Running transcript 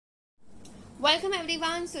Welcome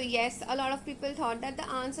everyone. So yes, a lot of people thought that the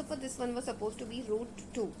answer for this one was supposed to be root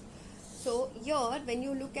 2. So here when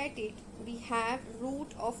you look at it, we have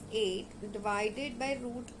root of 8 divided by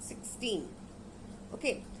root 16.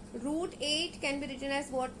 Okay, root 8 can be written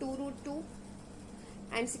as what? 2 root 2,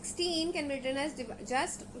 and 16 can be written as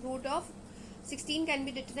just root of 16 can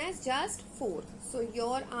be written as just 4. So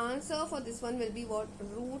your answer for this one will be what?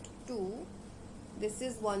 Root 2. This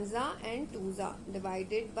is 1za and 2za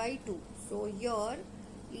divided by 2. So here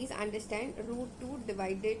please understand root 2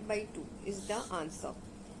 divided by 2 is the answer.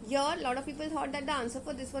 Here a lot of people thought that the answer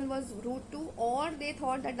for this one was root 2, or they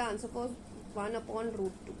thought that the answer was 1 upon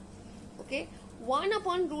root 2. Okay, 1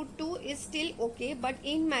 upon root 2 is still okay, but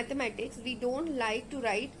in mathematics we don't like to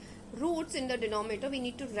write roots in the denominator. We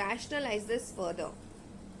need to rationalize this further.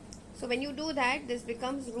 So when you do that, this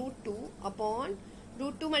becomes root 2 upon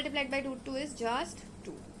root 2 multiplied by root 2 is just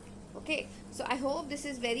 2. Okay, so I hope this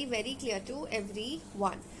is very clear to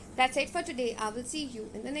everyone. That's it for today. I will see you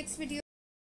in the next video.